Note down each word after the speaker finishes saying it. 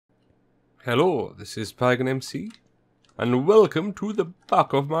Hello, this is Pagan MC, and welcome to the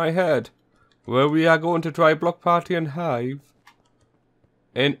back of my head, where we are going to try Block Party and Hive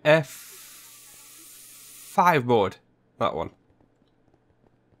in F5 mode. That one.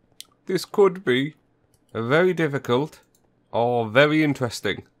 This could be very difficult or very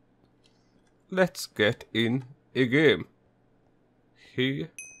interesting. Let's get in a game.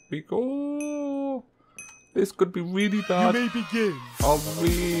 Here we go. This could be really bad. You may begin. Or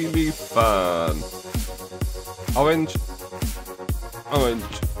really fun. Orange. Orange.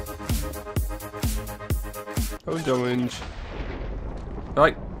 Orange, orange.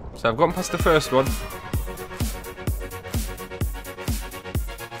 Right, so I've gone past the first one.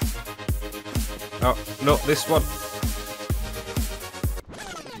 Oh, no, this one.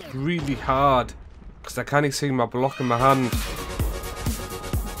 Really hard. Because I can't see my block in my hand.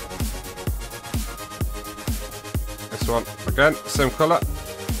 This one. Again, same colour. I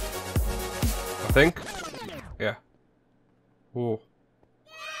think. Yeah. Oh.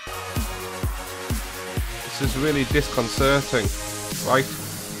 This is really disconcerting. Right.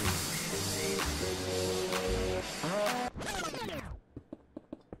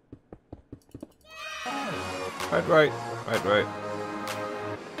 Right.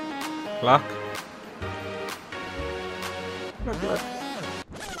 Black. Black.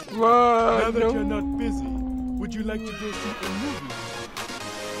 What? Now that you're not busy, would you like to go see a movie?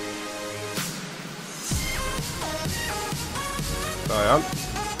 Cyan.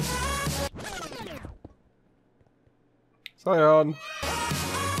 Cyan.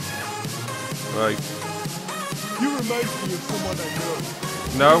 Right. You remind me of someone I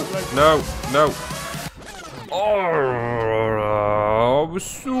No. know. Oh, I was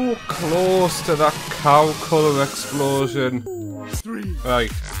so close to that cow colour explosion. 3, Right.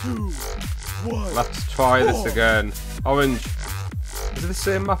 2, 1. Let's try this again. Orange. Is it the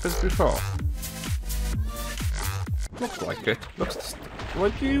same map as before? Looks like it.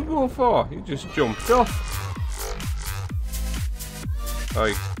 What do you go for? You just jumped off.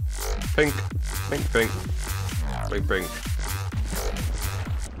 Right. Pink. Pink.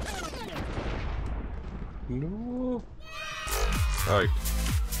 No. Right.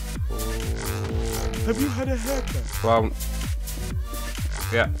 Have you had a haircut? Brown.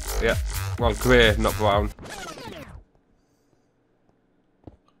 Yeah. Well, grey, not brown.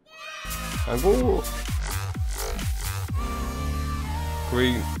 And go.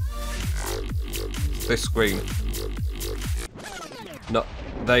 Green. This green. No,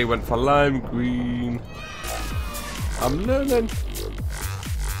 they went for lime green. I'm learning.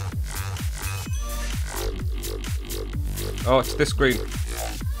 Oh, it's this green.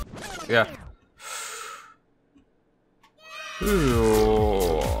 Yeah.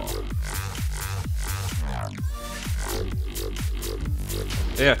 Ooh.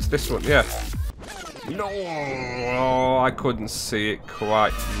 Yeah, it's this one, yeah. No, I couldn't see it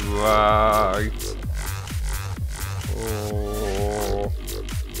quite right. Oh.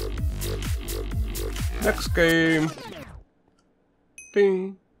 Next game.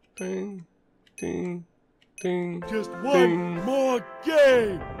 Ding. Just one more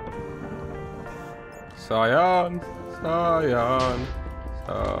game. Cyan.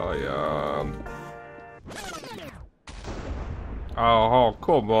 Oh,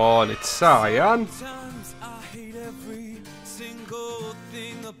 come on, it's cyan.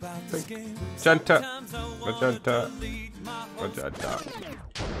 Magenta.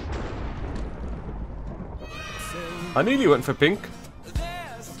 I nearly went for pink.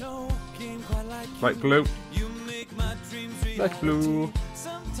 Light blue. Light blue.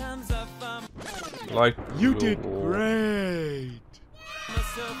 Light blue. You did great.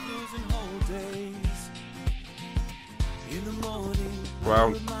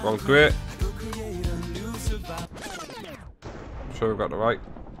 Brown, great. I'm sure we got the right.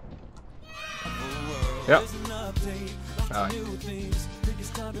 Yep. Aye.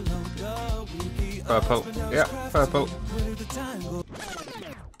 Purple. Yeah, purple.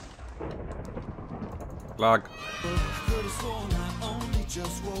 Lag.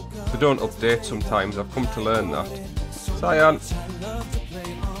 They don't update sometimes, I've come to learn that. Cyan.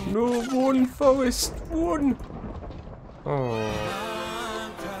 No, one forest, one. Oh.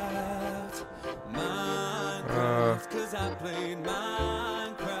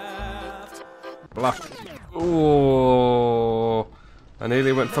 Black. Oh. I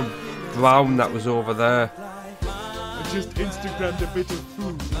nearly went for brown that was over there. I just Instagrammed a bit of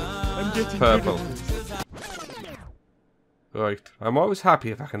food. I'm getting Purple. good at this. Right. I'm always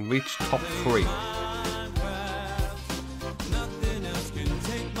happy if I can reach top 3.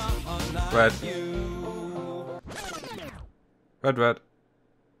 Red. Red.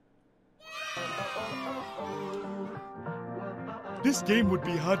 This game would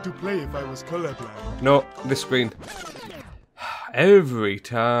be hard to play if I was colorblind. No, this screen. Every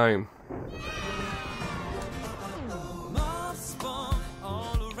time.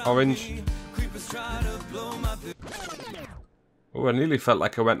 Orange. Oh, I nearly felt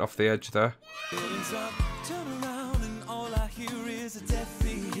like I went off the edge there.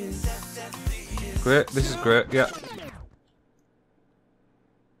 Great, this is great, yeah.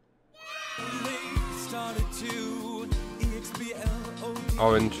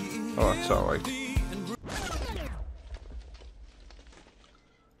 Orange. Oh, that's alright.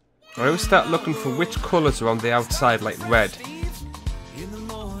 I always start looking for which colours are on the outside, like red.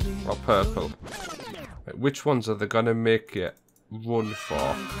 Or purple. Like, which ones are they gonna make you run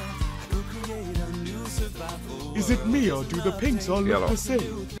for? Is it me or do the pinks all Yellow. look the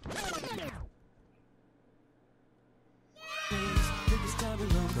same?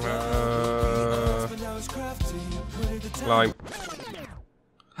 Lime.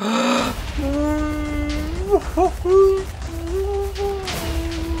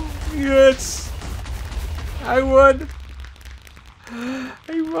 Yes! I won!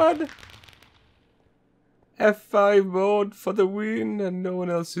 I won! F5 mode for the win, and no one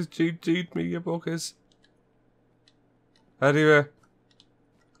else has GG'd me, you buggers. Anyway,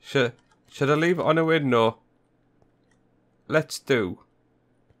 should I leave it on a win? No. Let's do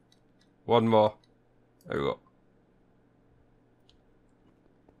one more. There we go.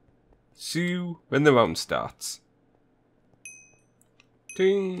 See you when the round starts.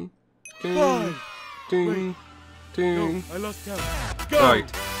 Ding, ding, Why? ding, Wait. ding. No, I lost count. Go!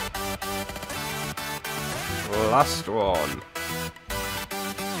 Right. Last one.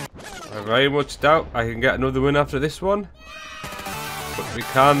 I very much doubt I can get another win after this one. But we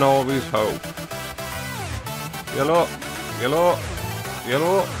can always hope. Yellow, yellow,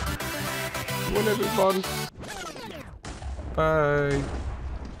 yellow. Win everyone. Bye.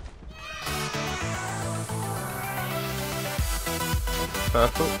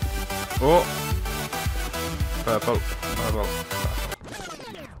 Purple. Oh. Purple. Purple.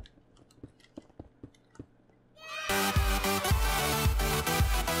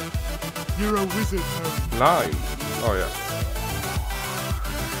 You're a wizard, Harry. Lime. Oh yeah.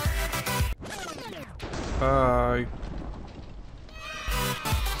 Bye.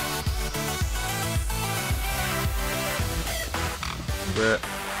 Wait.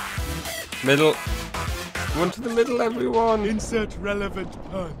 Middle. Come on to the middle, everyone. Insert relevant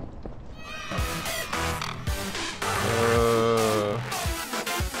pun.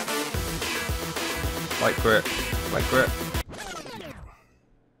 Light grip. Light grip.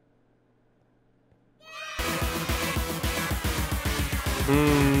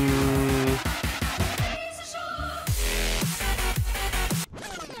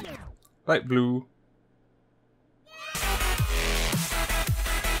 Light blue.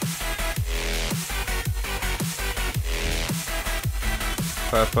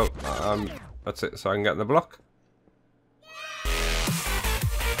 Purple. That's it, so I can get in the block.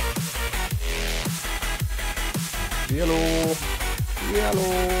 Yellow.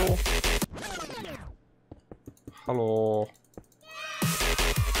 Yellow. Hello.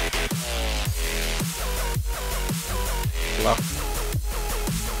 Black.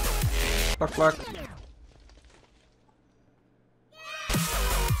 Black, black.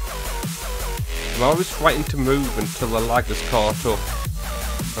 I'm always fighting to move until the lag is caught up.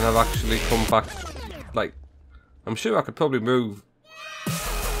 And I've actually come back. Like, I'm sure I could probably move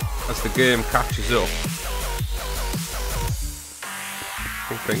as the game catches up.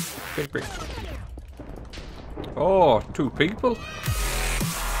 Pink, pink, pink, pink. Oh, 2 people?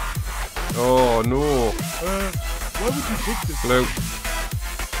 Oh no. Why would you pick this? Blue.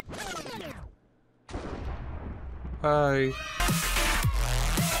 Hi.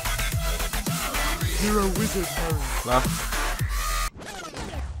 You're a wizard, Harry. Black.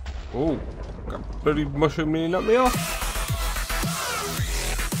 Oh, got bloody mushroom nearly knocked me off.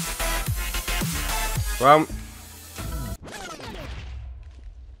 Brown.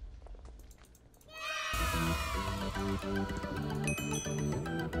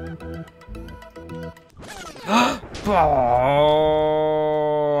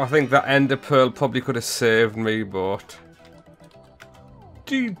 Oh, I think that Ender Pearl probably could have saved me, but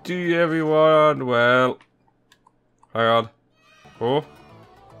GG everyone. Well, hang on. Oh,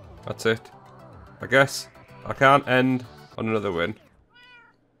 that's it. I guess I can't end on another win.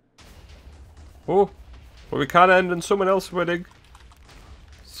 Oh, but we can end on someone else winning.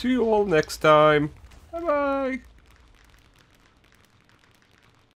 See you all next time. Bye bye.